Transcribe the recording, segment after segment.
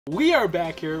We are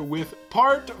back here with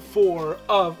part 4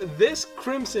 of this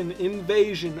Crimson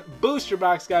Invasion booster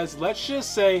box, guys. Let's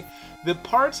just say the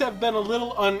parts have been a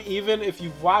little uneven. If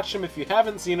you've watched them, if you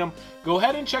haven't seen them, go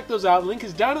ahead and check those out. Link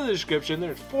is down in the description.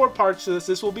 There's 4 parts to this.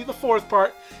 This will be the 4th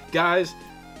part. Guys,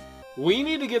 we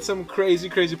need to get some crazy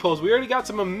pulls. We already got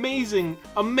some amazing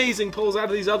pulls out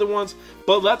of these other ones,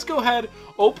 but let's go ahead,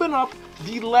 open up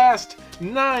the last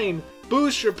 9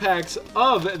 booster packs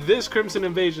of this Crimson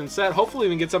Invasion set. Hopefully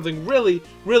we can get something really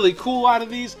cool out of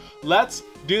these. Let's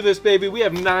do this, baby. We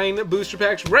have 9 booster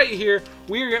packs right here.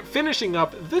 We're finishing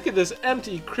up. Look at this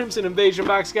empty Crimson Invasion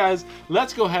box, guys.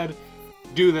 Let's go ahead,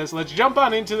 do this. Let's jump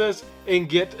on into this and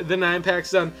get the 9 packs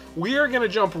done. We are going to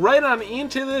jump right on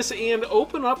into this and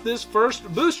open up this first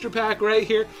booster pack right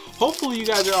here. Hopefully you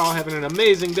guys are all having an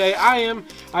amazing day. I am.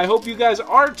 I hope you guys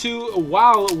are too.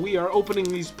 While we are opening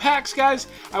these packs, guys,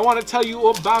 I want to tell you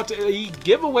about a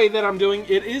giveaway that I'm doing.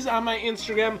 It is on my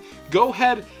Instagram. Go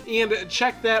ahead and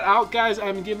check that out, guys.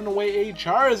 I'm giving away a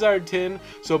Charizard tin,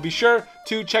 so be sure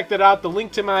to check that out. The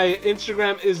link to my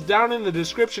Instagram is down in the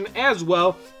description as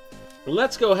well.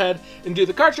 Let's go ahead and do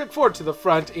the card trick, forward to the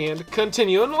front, and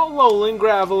continue. And Alolan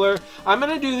Graveler. I'm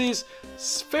going to do these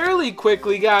fairly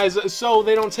quickly, guys, so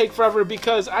they don't take forever,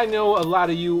 because I know a lot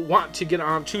of you want to get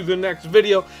on to the next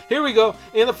video. Here we go.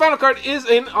 And the final card is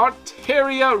an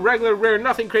Altaria, regular rare,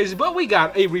 nothing crazy, but we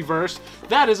got a reverse.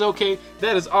 That is okay.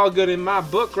 That is all good in my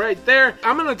book right there.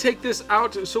 I'm going to take this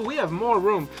out so we have more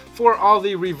room for all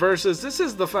the reverses. This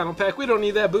is the final pack. We don't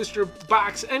need that booster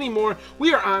box anymore.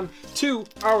 We are on to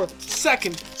our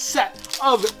second set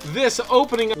of this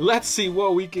opening. Let's see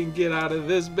what we can get out of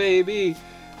this, baby.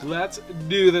 Let's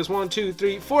do this. 1, 2,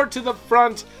 3, 4 to the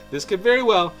front. This could very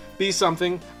well be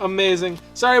something amazing.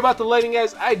 Sorry about the lighting,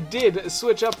 guys. I did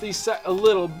switch up the set a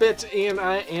little bit, and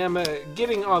I am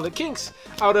getting all the kinks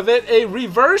out of it. A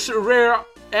reverse rare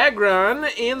Aggron,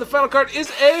 and the final card is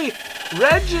a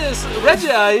Regice.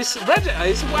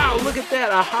 Wow, look at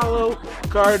that. A hollow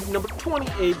card, number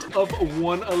 28 of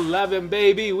 111,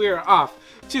 baby. We are off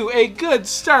to a good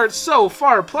start so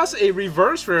far, plus a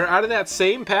reverse rare out of that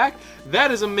same pack.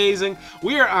 That is amazing.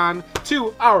 We are on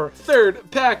to our 3rd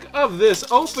pack of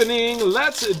this opening.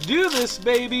 Let's do this,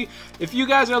 baby. If you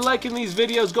guys are liking these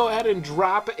videos, go ahead and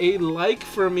drop a like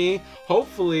for me.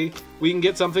 Hopefully we can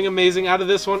get something amazing out of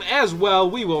this one as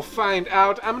well. We will find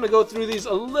out. I'm gonna go through these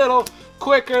a little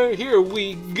quicker. Here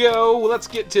we go. Let's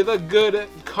get to the good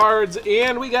cards,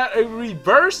 and we got a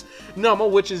reverse Numel,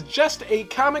 which is just a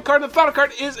common card. The final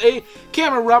card is a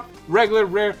Camerupt, regular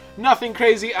rare, nothing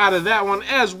crazy out of that one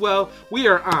as well. We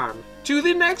are on to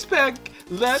the next pack.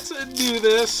 Let's do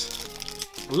this.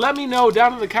 Let me know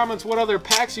down in the comments what other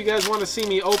packs you guys want to see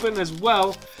me open as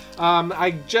well.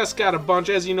 I just got a bunch.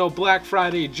 As you know, Black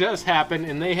Friday just happened,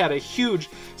 and they had a huge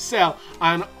sale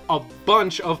on a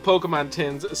bunch of Pokemon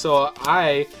tins, so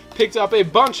I picked up a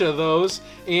bunch of those,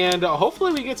 and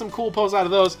hopefully we get some cool pulls out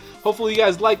of those. Hopefully you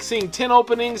guys like seeing tin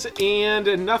openings,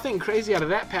 and nothing crazy out of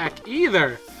that pack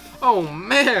either. Oh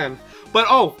man. But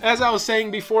oh, as I was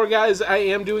saying before, guys, I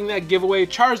am doing that giveaway,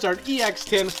 Charizard EX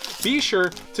tin. Be sure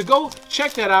to go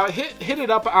check that out. Hit it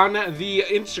up on the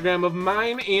Instagram of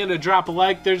mine and drop a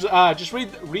like. There's just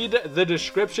read the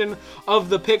description of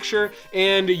the picture,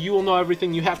 and you will know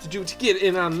everything you have to do to get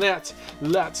in on that.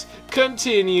 Let's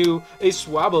continue. A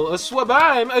Swabble, a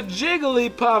Swabime, a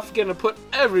Jigglypuff, gonna put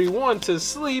everyone to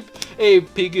sleep. A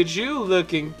Pikachu,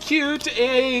 looking cute.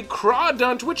 A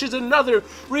Crawdaunt, which is another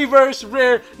reverse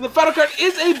rare. And the final card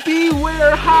is a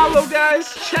Beware Hollow,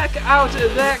 guys. Check out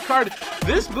that card.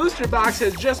 This booster box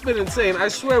has just been insane. I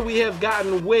swear we have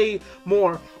gotten way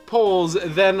more pulls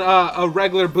than a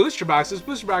regular booster box. This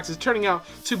booster box is turning out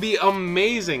to be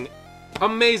amazing.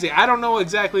 Amazing. I don't know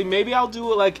exactly. Maybe I'll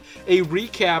do like a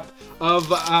recap of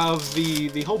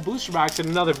the whole booster box in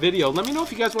another video. Let me know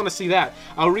if you guys want to see that.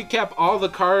 I'll recap all the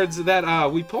cards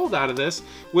that we pulled out of this,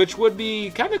 which would be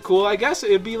kind of cool. I guess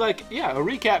it'd be like, yeah, a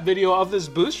recap video of this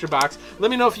booster box. Let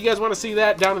me know if you guys want to see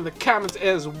that down in the comments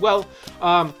as well.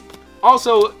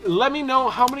 Also, let me know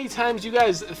how many times you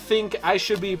guys think I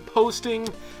should be posting.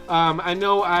 I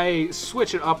know I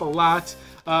switch it up a lot.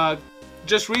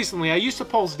 Just recently, I used to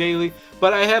post daily,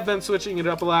 but I have been switching it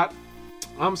up a lot.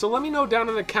 So let me know down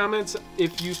in the comments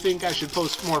if you think I should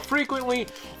post more frequently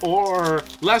or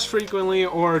less frequently,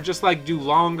 or just like do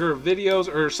longer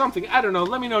videos or something. I don't know.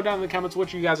 Let me know down in the comments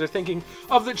what you guys are thinking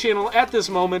of the channel at this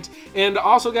moment. And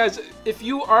also, guys, if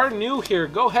you are new here,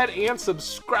 go ahead and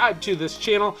subscribe to this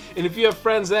channel. And if you have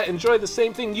friends that enjoy the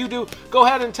same thing you do, go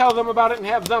ahead and tell them about it and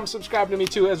have them subscribe to me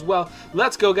too as well.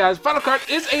 Let's go, guys. Final card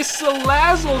is a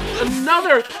Salazzle,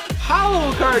 another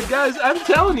hollow card, guys. I'm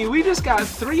telling you, we just got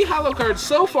 3 hollow cards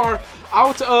so far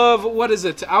out of, what is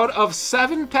it? Out of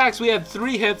 7 packs, we had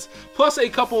 3 hits, plus a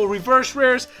couple reverse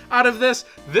rares out of this.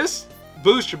 This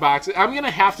booster box, I'm going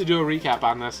to have to do a recap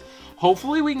on this.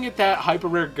 Hopefully we can get that hyper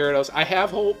rare Gyarados. I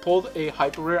have pulled a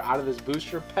hyper rare out of this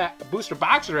booster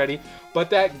box already, but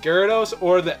that Gyarados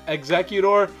or the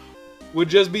Executor would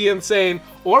just be insane.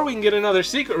 Or we can get another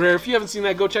secret rare. If you haven't seen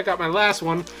that, go check out my last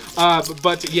one.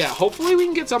 But yeah, hopefully we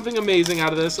can get something amazing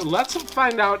out of this. Let's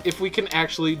find out if we can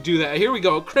actually do that. Here we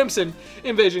go, Crimson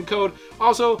Invasion code.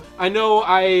 Also, I know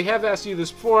I have asked you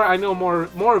this before. I know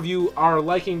more of you are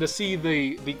liking to see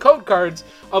the code cards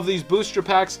of these booster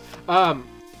packs.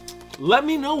 Let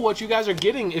me know what you guys are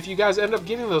getting if you guys end up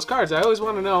getting those cards. I always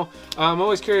want to know. I'm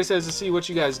always curious as to see what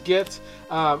you guys get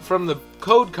from the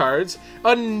code cards.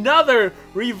 Another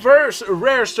reverse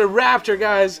rare Staraptor,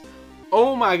 guys.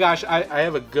 Oh my gosh, I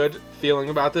have a good feeling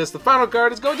about this. The final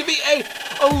card is going to be a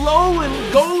Alolan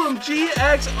Golem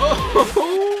GX.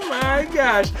 Oh my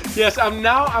gosh. Yes, I'm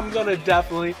gonna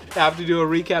definitely have to do a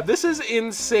recap. This is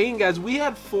insane, guys. We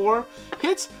had 4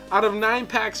 hits out of 9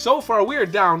 packs so far. We are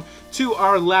down to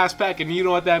our last pack, and you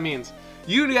know what that means.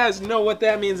 You guys know what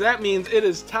that means. That means it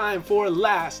is time for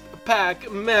last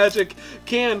pack magic.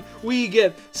 Can we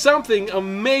get something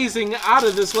amazing out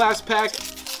of this last pack?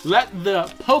 Let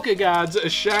the Poke Gods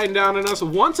shine down on us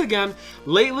once again.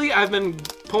 Lately, I've been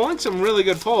pulling some really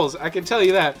good pulls, I can tell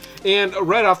you that. And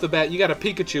right off the bat, you got a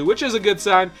Pikachu, which is a good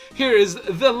sign. Here is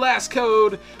the last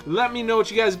code. Let me know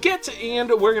what you guys get, and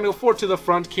we're going to go forward to the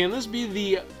front. Can this be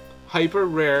the hyper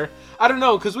rare? I don't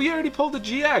know, because we already pulled the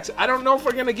GX. I don't know if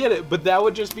we're going to get it, but that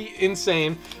would just be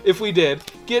insane if we did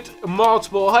get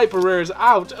multiple hyper rares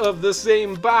out of the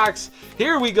same box.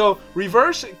 Here we go.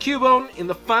 Reverse Cubone in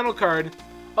the final card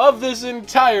of this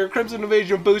entire Crimson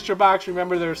Invasion booster box.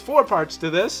 Remember, there's 4 parts to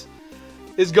this.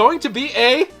 Is going to be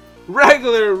a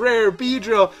regular rare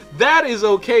Beedrill. That is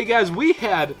okay, guys. We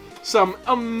had some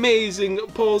amazing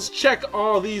pulls. Check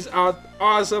all these out.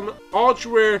 Awesome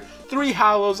ultra rare 3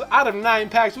 hollows out of 9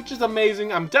 packs, which is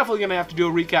amazing. I'm definitely gonna have to do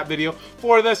a recap video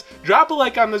for this. Drop a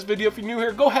like on this video if you're new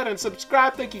here. Go ahead and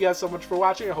subscribe. Thank you guys so much for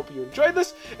watching. I hope you enjoyed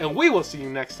this, and we will see you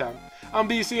next time on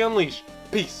BC Unleashed.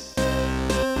 Peace.